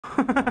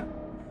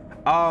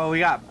Oh, we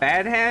got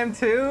Bad Hand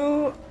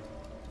too?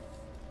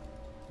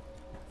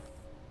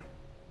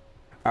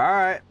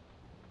 Alright.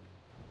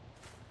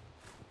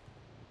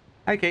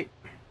 Hi, Kate.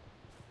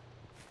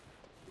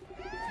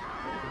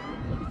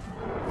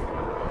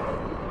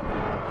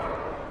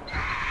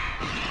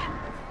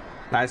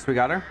 Nice, we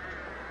got her.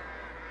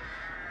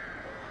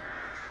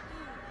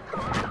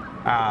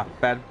 Ah,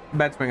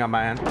 bad swing on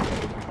my end.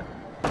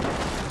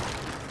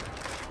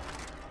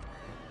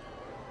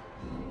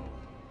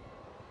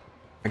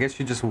 I guess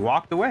she just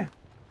walked away.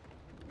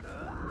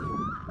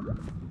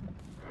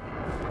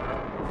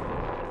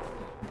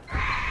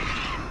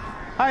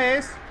 Hi,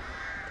 Ace.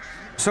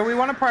 So we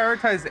want to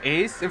prioritize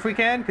Ace if we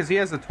can, because he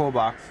has a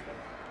toolbox.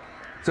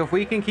 So if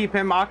we can keep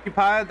him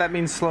occupied, that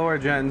means slower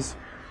gens.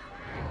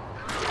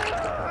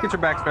 Get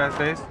your back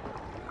fast, Ace.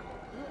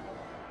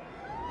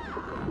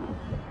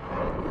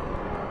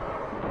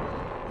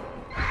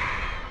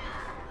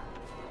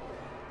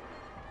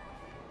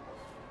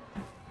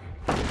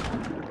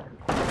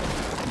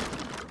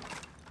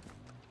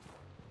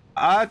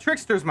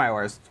 Trickster's my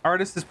worst.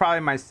 Artist is probably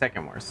my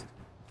second worst.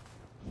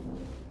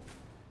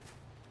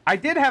 I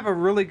did have a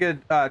really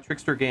good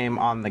Trickster game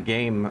on the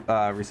game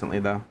recently,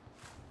 though.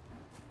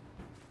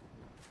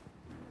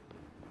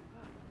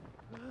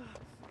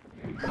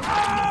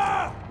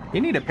 You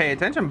need to pay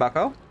attention,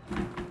 bucko.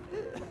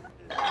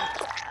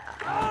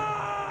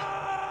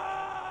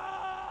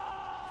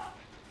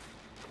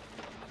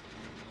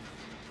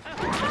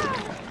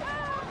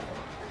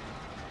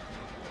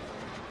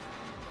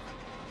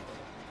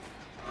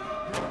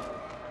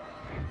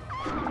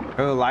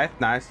 Oh, life,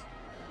 nice.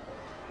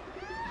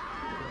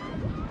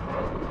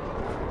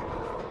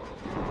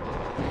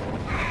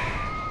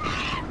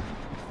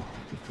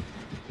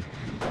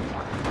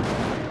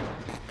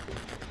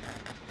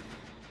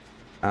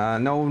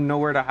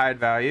 Nowhere to hide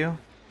value.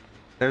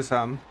 There's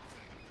some.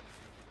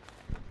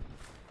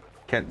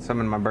 Can't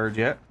summon my bird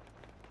yet.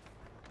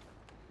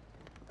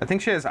 I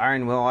think she has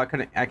Iron Will. I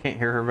can't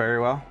hear her very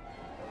well.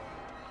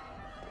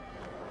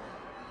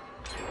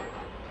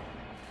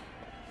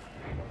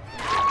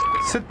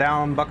 Sit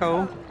down,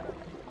 bucko.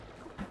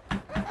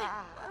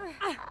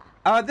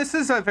 This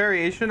is a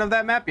variation of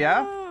that map,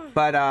 yeah.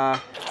 But all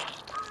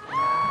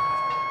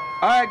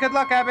right, good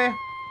luck, Abby.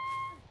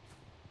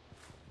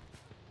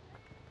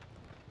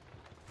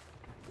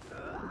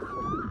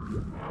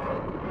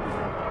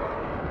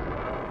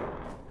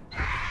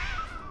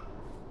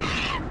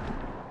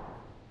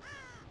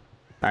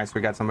 Nice,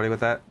 we got somebody with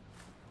that.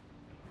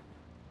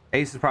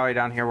 Ace is probably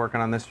down here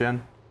working on this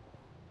gen.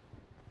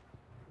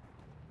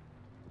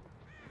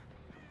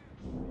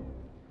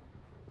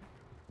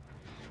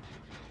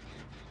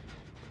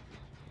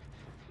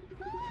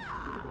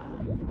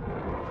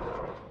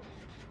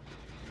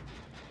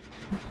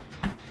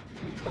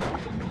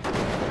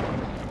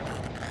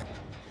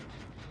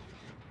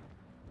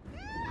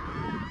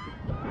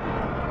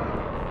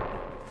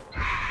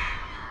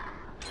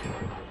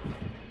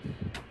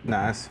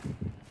 Nice.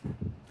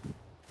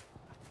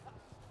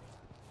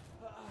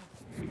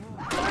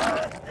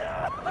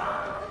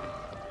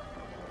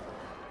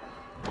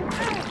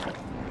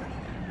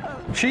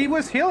 She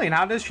was healing.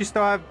 How does she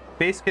still have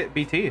base kit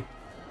BT?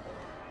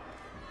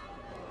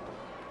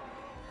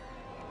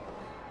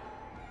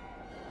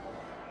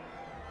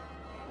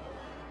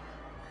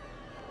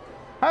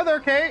 Hi there,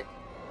 Kate.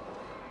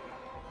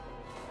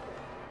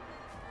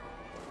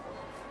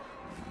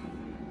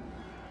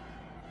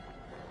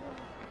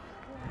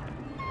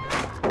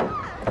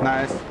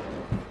 Nice.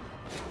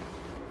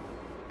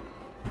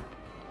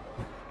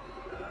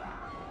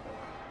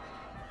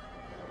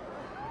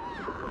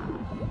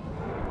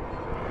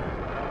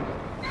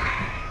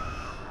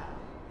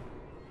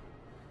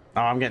 Oh,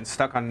 I'm getting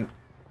stuck on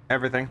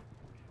everything.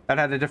 That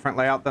had a different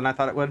layout than I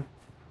thought it would.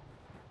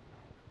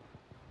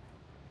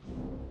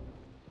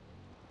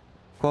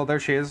 Cool, there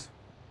she is.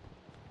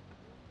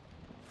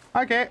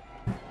 Okay.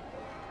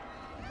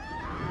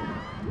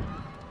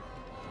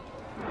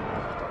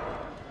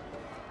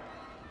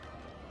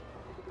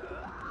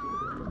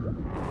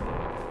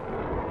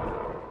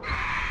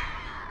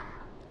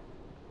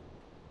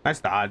 Nice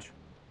dodge.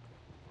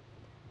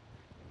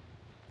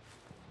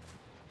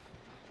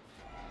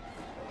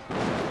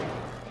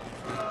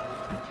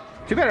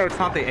 Too bad it's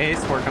not the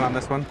Ace working on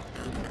this one.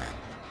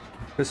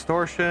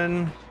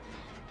 Distortion.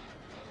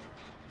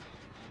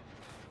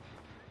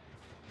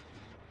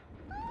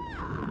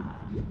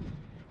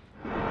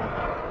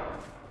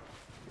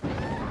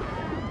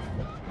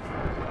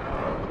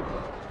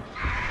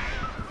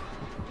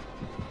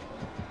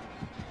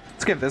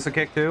 Let's give this a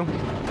kick too.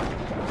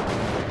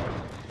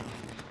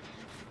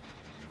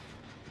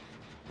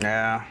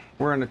 Yeah,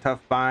 we're in a tough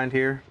bind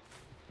here.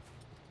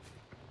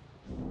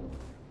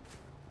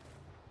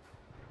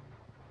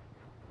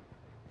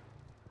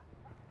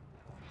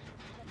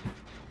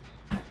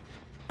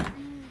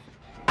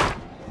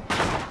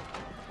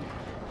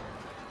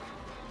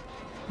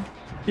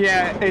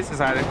 Yeah, Ace is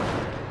hiding.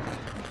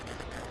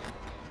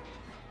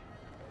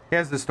 He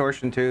has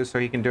distortion too, so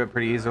he can do it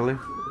pretty easily.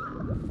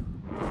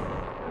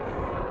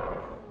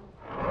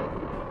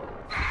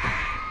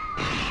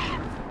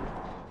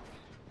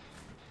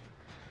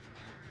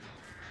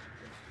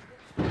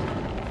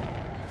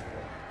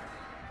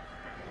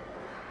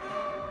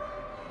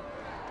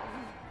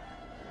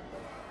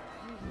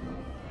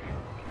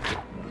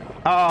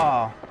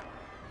 Oh.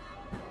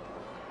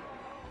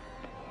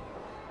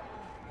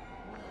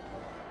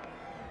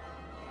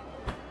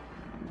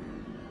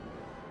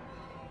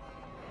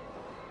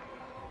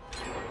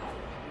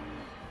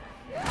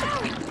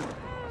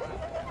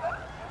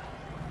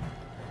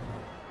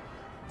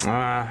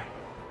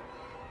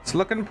 It's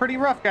looking pretty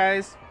rough,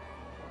 guys.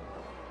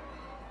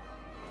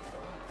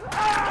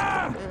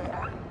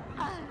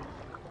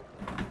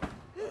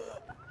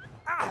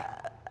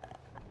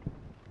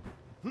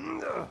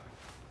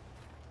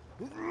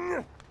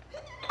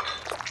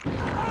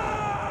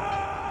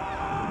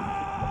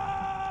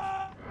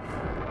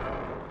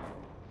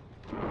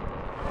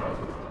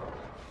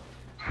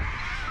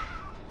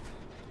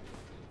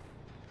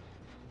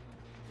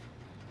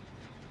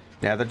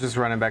 Yeah, they're just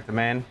running back to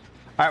main.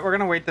 All right, we're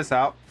gonna wait this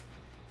out.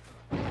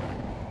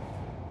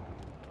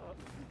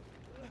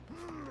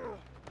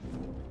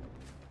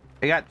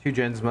 I got 2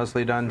 gens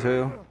mostly done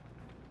too.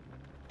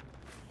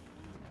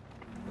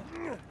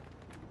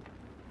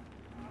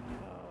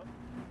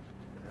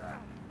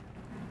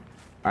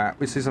 All right,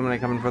 we see somebody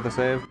coming for the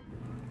save.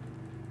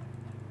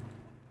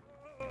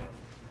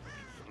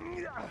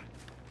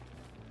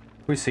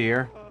 We see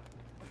her.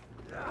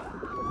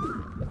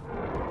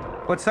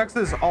 What sucks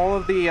is all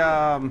of the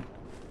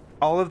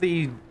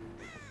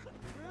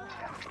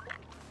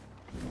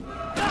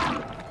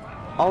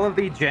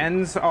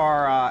gens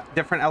are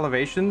different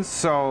elevations,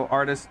 so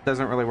artist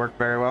doesn't really work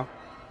very well.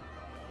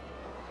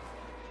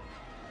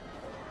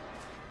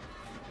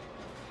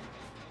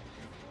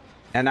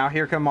 And now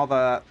here come all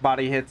the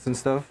body hits and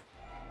stuff.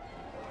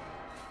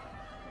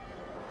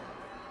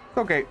 It's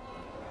okay.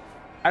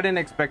 I didn't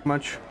expect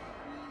much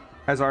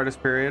as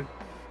artist, period.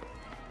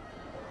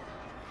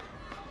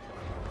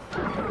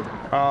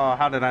 Oh,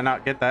 how did I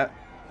not get that?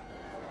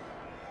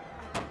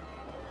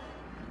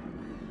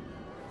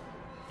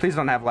 Please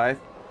don't have life.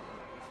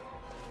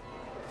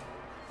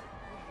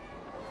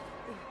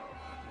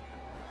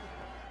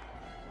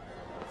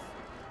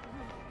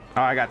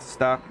 Oh, I got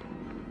stuck.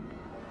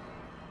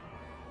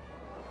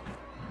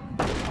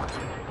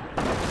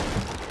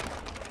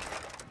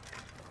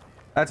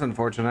 That's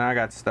unfortunate. I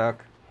got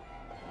stuck.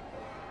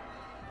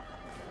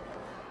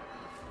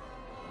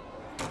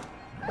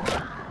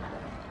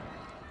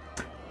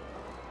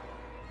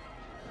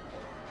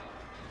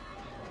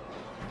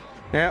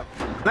 Yep,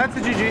 that's a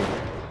GG.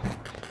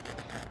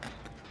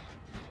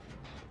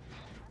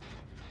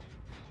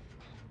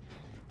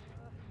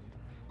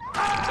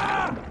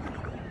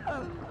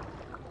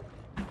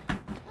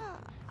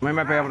 We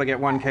might be able to get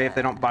 1K if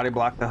they don't body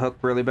block the hook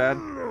really bad.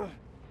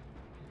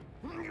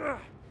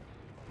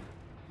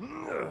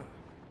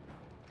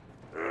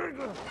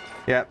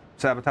 Yep,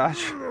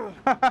 sabotage.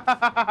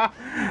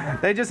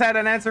 They just had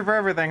an answer for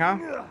everything, huh?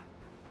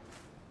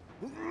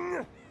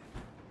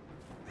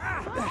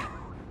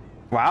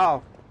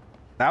 Wow,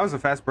 that was a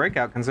fast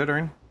breakout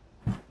considering.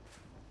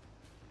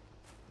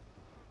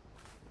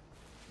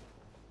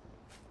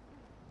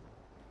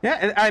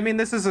 Yeah, I mean,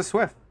 this is a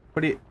SWF.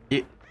 What do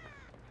you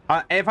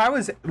if I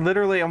was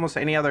literally almost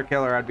any other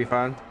killer, I'd be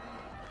fine.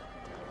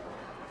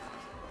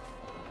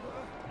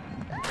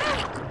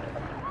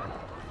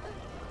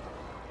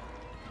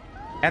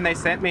 And they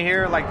sent me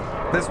here, like,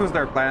 this was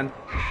their plan.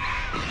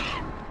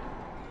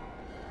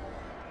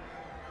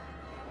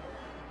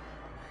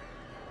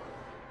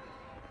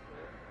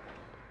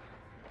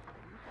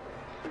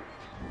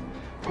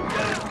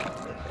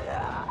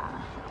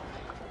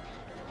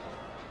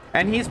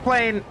 And he's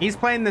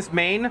playing this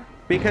main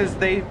because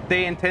they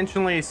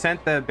intentionally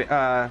sent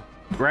the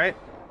right?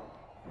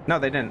 No,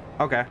 they didn't.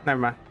 Okay, never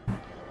mind.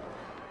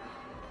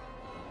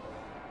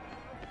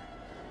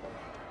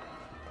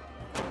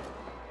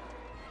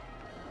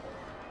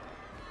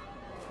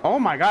 Oh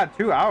my god,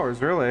 2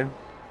 hours, really?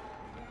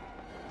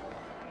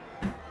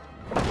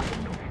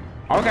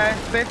 Okay,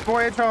 safe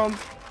voyage home.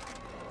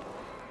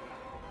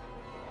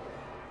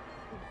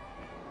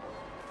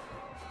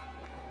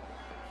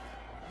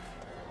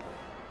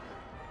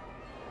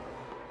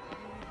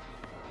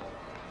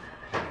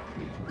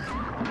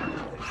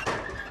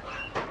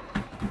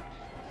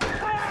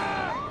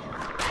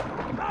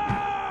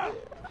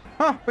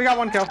 Huh, we got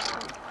 1 kill.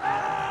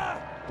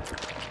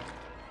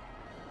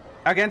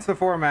 Against the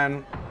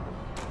 4-man.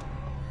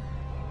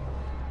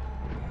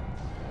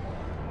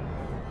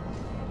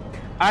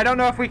 I don't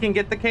know if we can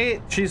get the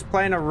Kate. She's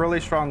playing a really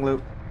strong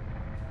loop.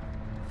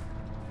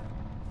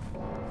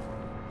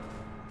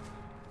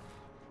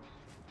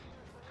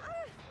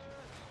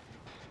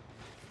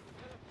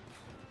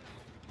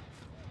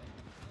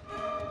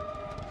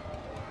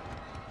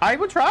 I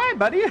would try,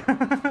 buddy.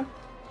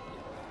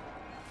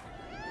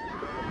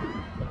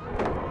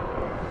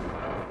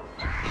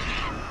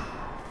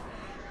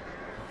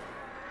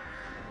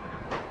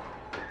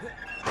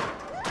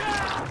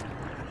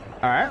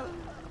 All right.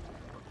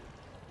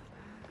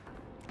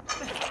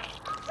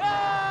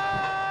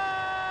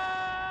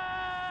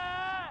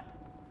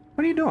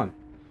 What are you doing?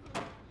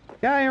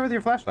 Get out of here with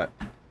your flashlight.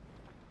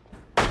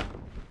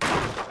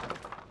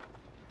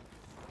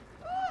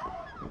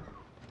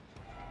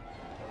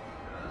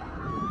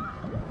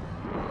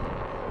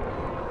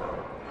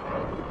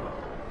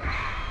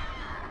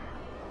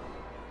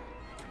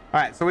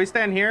 right, so we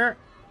stand here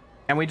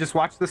and we just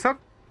watch this hook.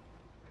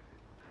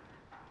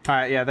 All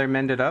right, yeah, they're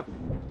mended up.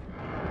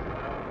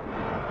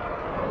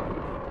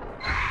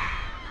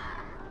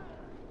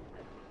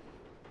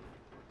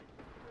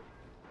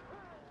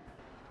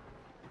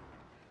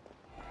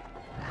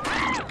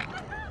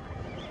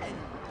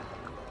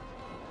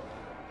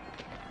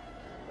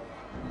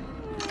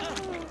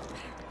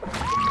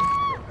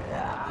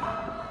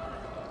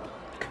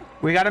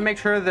 We got to make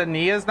sure that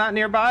Nia's not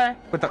nearby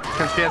with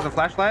because she has a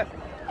flashlight.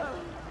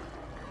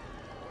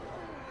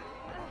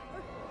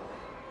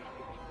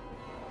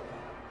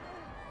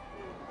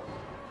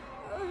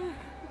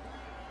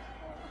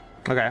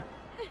 Okay.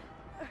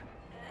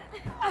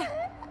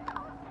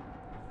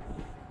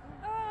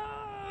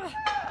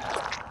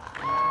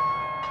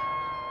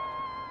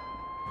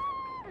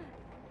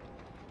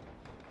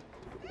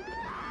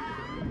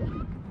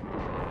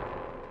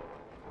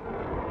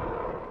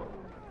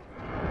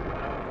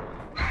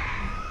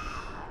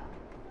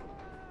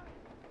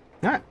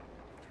 All right.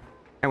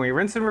 And we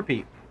rinse and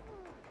repeat.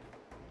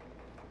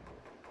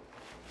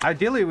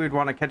 Ideally, we'd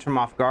want to catch them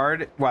off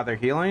guard while they're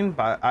healing,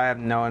 but I have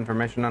no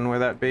information on where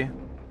that'd be.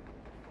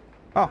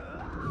 Oh.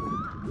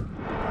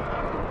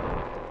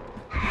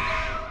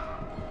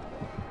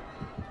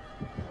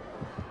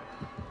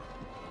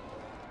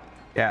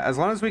 Yeah, as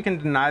long as we can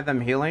deny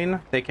them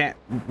healing, they can't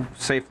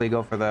safely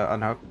go for the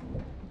unhook.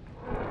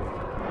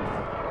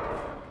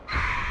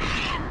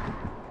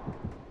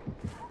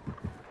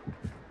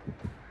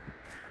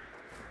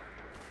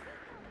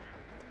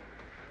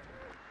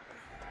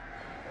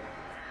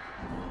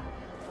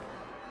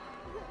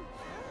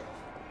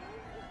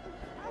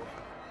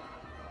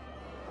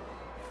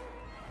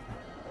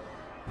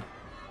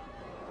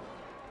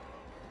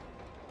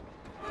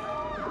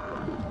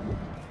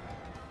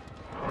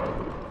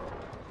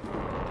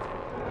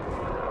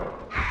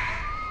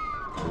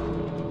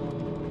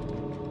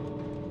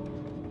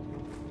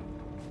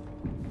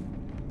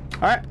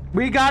 All right,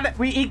 we got it.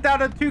 We eked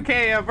out a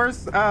 2K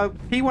versus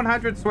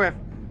P100 SWF.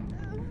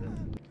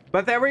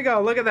 But there we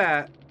go. Look at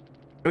that.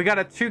 We got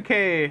a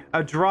 2K,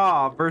 a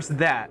draw versus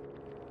that.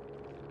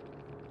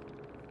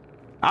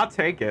 I'll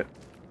take it.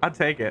 I'll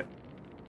take it.